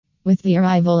With the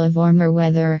arrival of warmer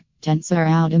weather, tents are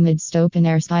out amidst open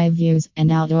air sky views,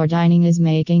 and outdoor dining is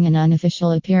making an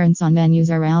unofficial appearance on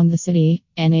menus around the city,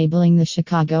 enabling the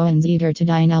Chicagoans eager to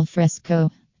dine al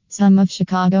fresco. Some of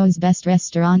Chicago's best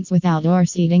restaurants with outdoor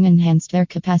seating enhanced their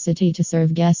capacity to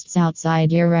serve guests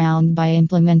outside year-round by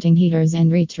implementing heaters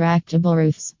and retractable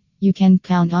roofs. You can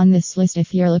count on this list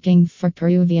if you're looking for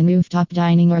Peruvian rooftop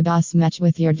dining or boss match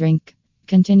with your drink.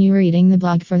 Continue reading the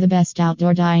blog for the best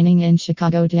outdoor dining in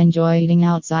Chicago to enjoy eating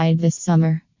outside this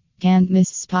summer. Can't miss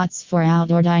spots for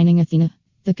outdoor dining. Athena.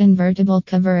 The convertible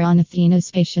cover on Athena's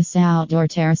spacious outdoor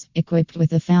terrace, equipped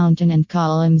with a fountain and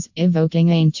columns evoking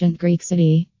ancient Greek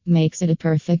city, makes it a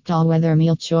perfect all-weather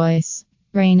meal choice.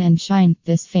 Rain and shine,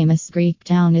 this famous Greek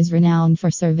town is renowned for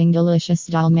serving delicious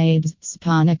dolmades,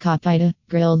 spanakopita,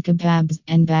 grilled kebabs,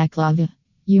 and baklava.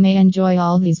 You may enjoy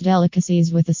all these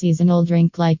delicacies with a seasonal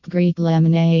drink like Greek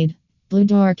lemonade. Blue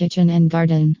Door Kitchen and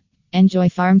Garden. Enjoy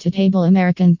farm-to-table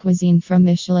American cuisine from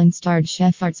Michelin-starred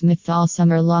chef Art Smith all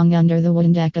summer long under the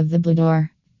wooden deck of the Blue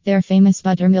Door. Their famous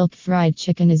buttermilk fried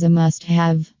chicken is a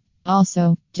must-have.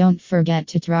 Also, don't forget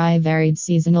to try varied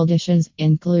seasonal dishes,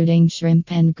 including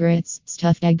shrimp and grits,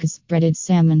 stuffed eggs, breaded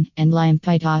salmon, and lime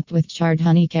pie topped with charred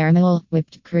honey caramel,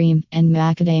 whipped cream, and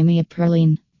macadamia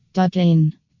praline. Duck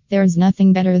Inn. There's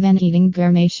nothing better than eating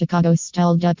gourmet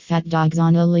Chicago-style duck fat dogs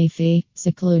on a leafy,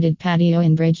 secluded patio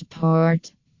in Bridgeport.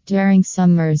 During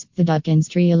summers, the Duck Inn's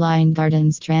tree-lined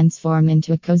gardens transform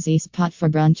into a cozy spot for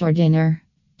brunch or dinner.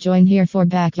 Join here for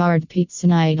backyard pizza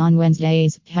night on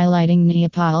Wednesdays, highlighting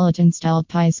Neapolitan-style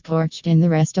pies scorched in the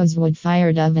resto's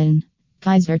wood-fired oven.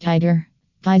 Kaiser Tiger.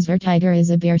 Kaiser Tiger is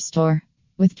a beer store.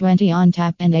 With 20 on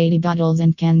tap and 80 bottles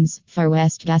and cans, Far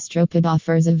West Gastropub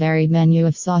offers a varied menu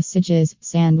of sausages,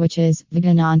 sandwiches,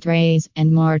 vegan entrees,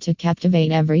 and more to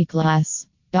captivate every class.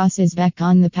 Boss is back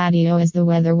on the patio as the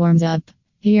weather warms up.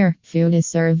 Here, food is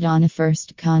served on a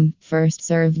first-come,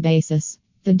 first-served basis.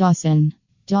 The Dawson.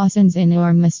 Dawson's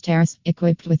enormous terrace,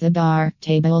 equipped with a bar,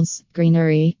 tables,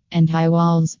 greenery, and high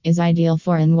walls, is ideal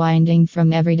for unwinding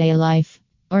from everyday life.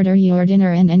 Order your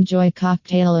dinner and enjoy a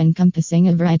cocktail encompassing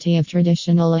a variety of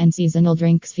traditional and seasonal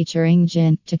drinks featuring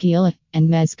gin, tequila, and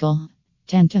mezcal.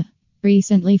 Tenta.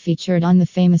 Recently featured on the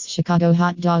famous Chicago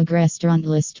hot dog restaurant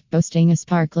list, boasting a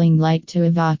sparkling light to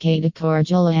evocate a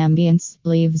cordial ambience,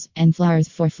 leaves and flowers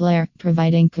for flair,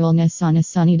 providing coolness on a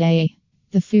sunny day.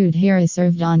 The food here is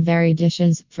served on varied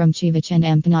dishes, from ceviche and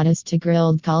empanadas to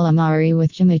grilled calamari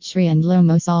with chimichurri and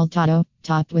lomo saltado,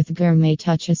 topped with gourmet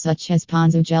touches such as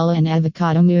ponzu jello and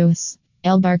avocado mousse.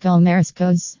 El Barco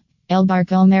Mariscos. El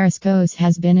Barco Mariscos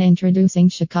has been introducing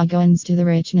Chicagoans to the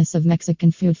richness of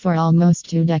Mexican food for almost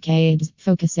 2 decades,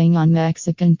 focusing on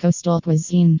Mexican coastal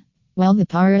cuisine. While the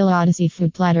Parrilada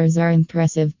seafood platters are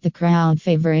impressive, the crowd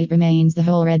favorite remains the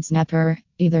whole red snapper,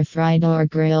 either fried or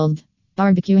grilled.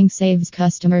 Barbecuing saves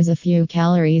customers a few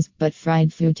calories, but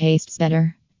fried food tastes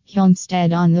better.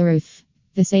 Homestead on the Roof.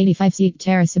 This 85-seat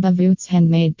terrace above Roots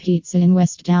Handmade Pizza in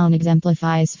West Town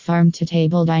exemplifies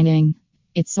farm-to-table dining.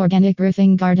 Its organic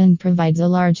roofing garden provides a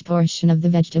large portion of the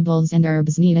vegetables and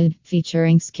herbs needed,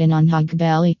 featuring skin on hog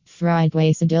belly, fried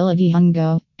quesadilla de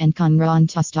hongo, and camarón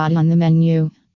tostado on the menu.